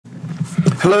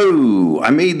Hello, I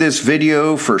made this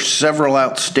video for several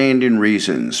outstanding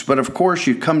reasons, but of course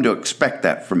you come to expect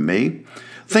that from me.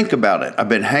 Think about it. I've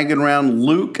been hanging around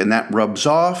Luke and that rubs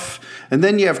off, and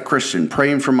then you have Kristen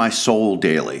praying for my soul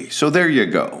daily. So there you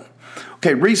go.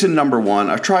 Okay, reason number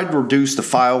one, I tried to reduce the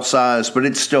file size, but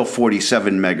it's still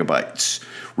 47 megabytes.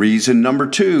 Reason number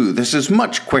two, this is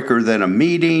much quicker than a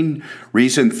meeting.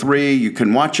 Reason three, you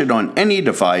can watch it on any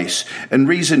device. And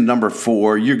reason number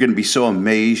four, you're going to be so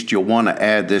amazed you'll want to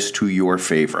add this to your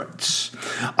favorites.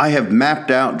 I have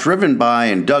mapped out, driven by,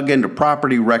 and dug into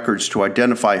property records to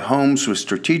identify homes with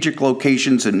strategic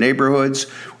locations and neighborhoods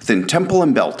within Temple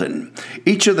and Belton.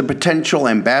 Each of the potential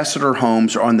ambassador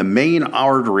homes are on the main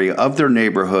artery of their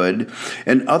neighborhood,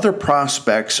 and other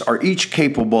prospects are each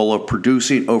capable of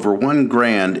producing over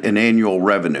 $1,000 in annual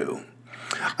revenue.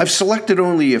 I've selected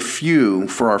only a few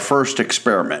for our first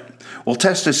experiment. We'll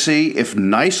test to see if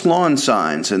nice lawn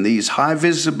signs in these high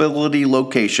visibility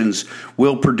locations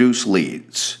will produce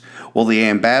leads. Will the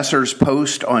ambassadors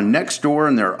post on Nextdoor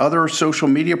and their other social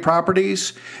media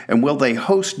properties? And will they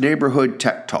host neighborhood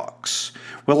tech talks?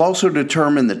 We'll also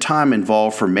determine the time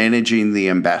involved for managing the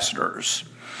ambassadors.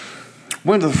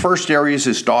 One of the first areas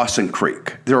is Dawson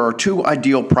Creek. There are two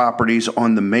ideal properties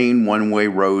on the main one-way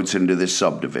roads into this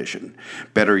subdivision.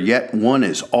 Better yet, one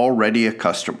is already a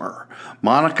customer.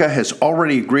 Monica has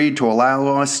already agreed to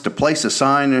allow us to place a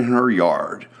sign in her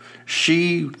yard.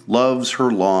 She loves her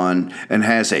lawn and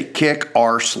has a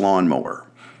kick-arse lawnmower.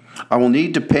 I will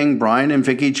need to ping Brian and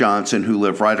Vicki Johnson, who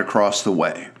live right across the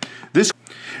way.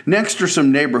 Next are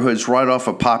some neighborhoods right off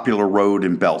a popular road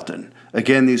in Belton.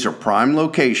 Again, these are prime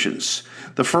locations.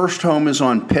 The first home is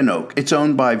on Pin Oak. It's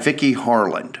owned by Vicki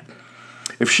Harland.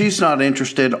 If she's not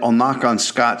interested, I'll knock on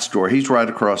Scott's door. He's right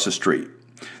across the street.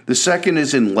 The second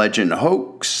is in Legend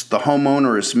Oaks. The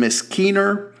homeowner is Miss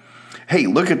Keener. Hey,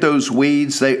 look at those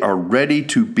weeds. They are ready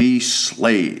to be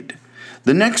slayed.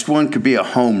 The next one could be a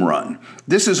home run.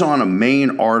 This is on a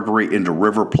main artery into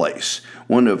River Place,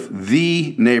 one of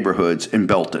the neighborhoods in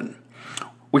Belton.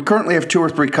 We currently have 2 or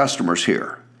 3 customers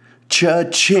here.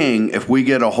 Cha-ching if we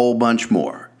get a whole bunch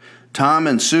more. Tom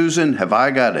and Susan, have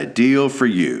I got a deal for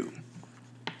you?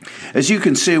 As you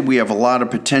can see, we have a lot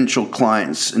of potential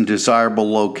clients in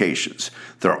desirable locations.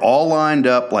 They're all lined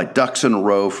up like ducks in a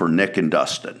row for Nick and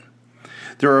Dustin.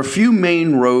 There are a few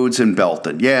main roads in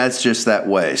Belton. Yeah, it's just that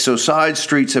way. So side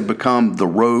streets have become the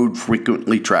road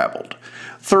frequently traveled.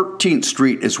 13th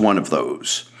Street is one of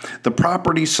those. The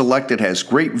property selected has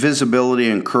great visibility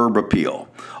and curb appeal.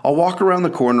 I'll walk around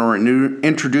the corner and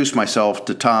introduce myself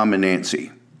to Tom and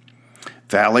Nancy.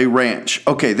 Valley Ranch.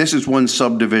 Okay, this is one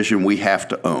subdivision we have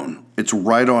to own. It's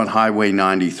right on Highway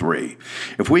 93.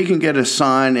 If we can get a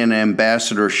sign and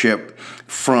ambassadorship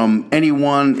from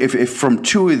anyone, if from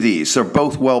 2 of these, they're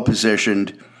both well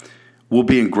positioned, we'll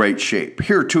be in great shape.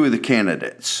 Here are 2 of the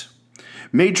candidates.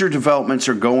 Major developments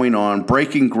are going on,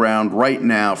 breaking ground right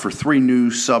now for 3 new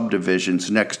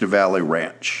subdivisions next to Valley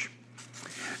Ranch.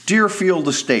 Deerfield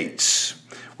Estates.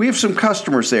 We have some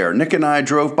customers there. Nick and I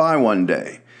drove by one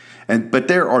day. But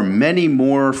there are many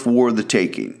more for the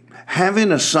taking.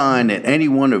 Having a sign at any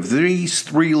one of these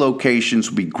 3 locations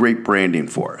would be great branding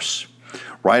for us.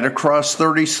 Right across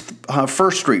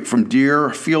 31st Street from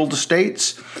Deerfield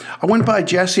Estates, I went by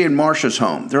Jesse and Marcia's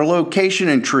home. Their location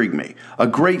intrigued me. A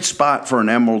great spot for an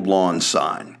Emerald Lawn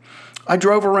sign. I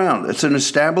drove around. It's an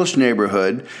established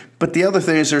neighborhood, but the other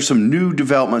thing is there's some new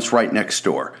developments right next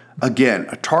door. Again,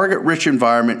 a target-rich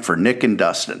environment for Nick and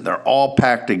Dustin. They're all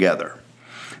packed together.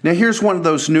 Now here's one of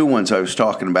those new ones I was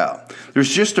talking about.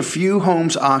 There's just a few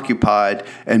homes occupied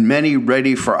and many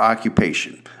ready for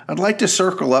occupation. I'd like to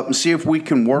circle up and see if we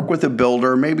can work with a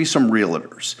builder, maybe some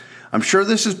realtors. I'm sure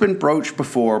this has been broached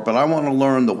before, but I want to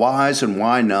learn the whys and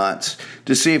why nots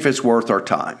to see if it's worth our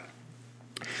time.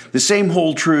 The same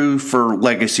holds true for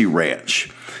Legacy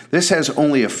Ranch. This has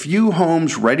only a few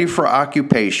homes ready for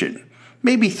occupation,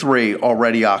 maybe 3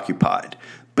 already occupied,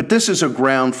 but this is a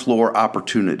ground floor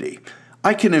opportunity.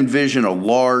 I can envision a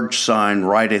large sign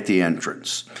right at the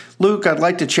entrance. Luke, I'd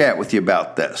like to chat with you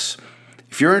about this.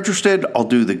 If you're interested, I'll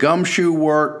do the gumshoe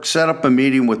work, set up a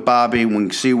meeting with Bobby, and we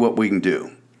can see what we can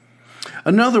do.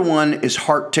 Another one is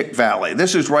Hartick Valley.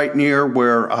 This is right near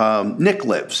where Nick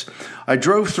lives. I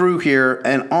drove through here,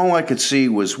 and all I could see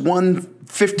was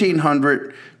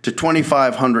 $1,500 to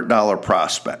 $2,500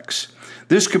 prospects.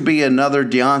 This could be another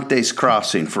Deontay's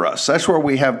Crossing for us. That's where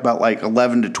we have about like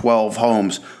 11 to 12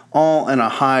 homes, all in a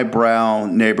highbrow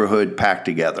neighborhood packed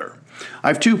together. I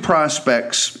have 2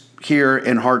 prospects here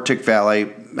in Hartick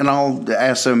Valley, and I'll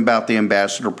ask them about the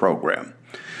ambassador program.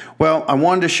 Well, I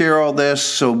wanted to share all this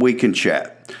so we can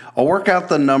chat. I'll work out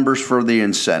the numbers for the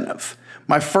incentive.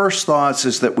 My first thoughts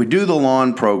is that we do the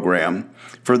lawn program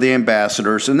for the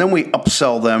ambassadors, and then we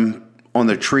upsell them on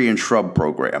the tree and shrub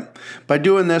program. By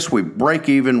doing this, we break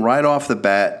even right off the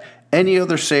bat. Any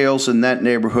other sales in that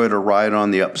neighborhood are right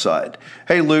on the upside.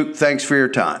 Hey, Luke, thanks for your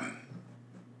time.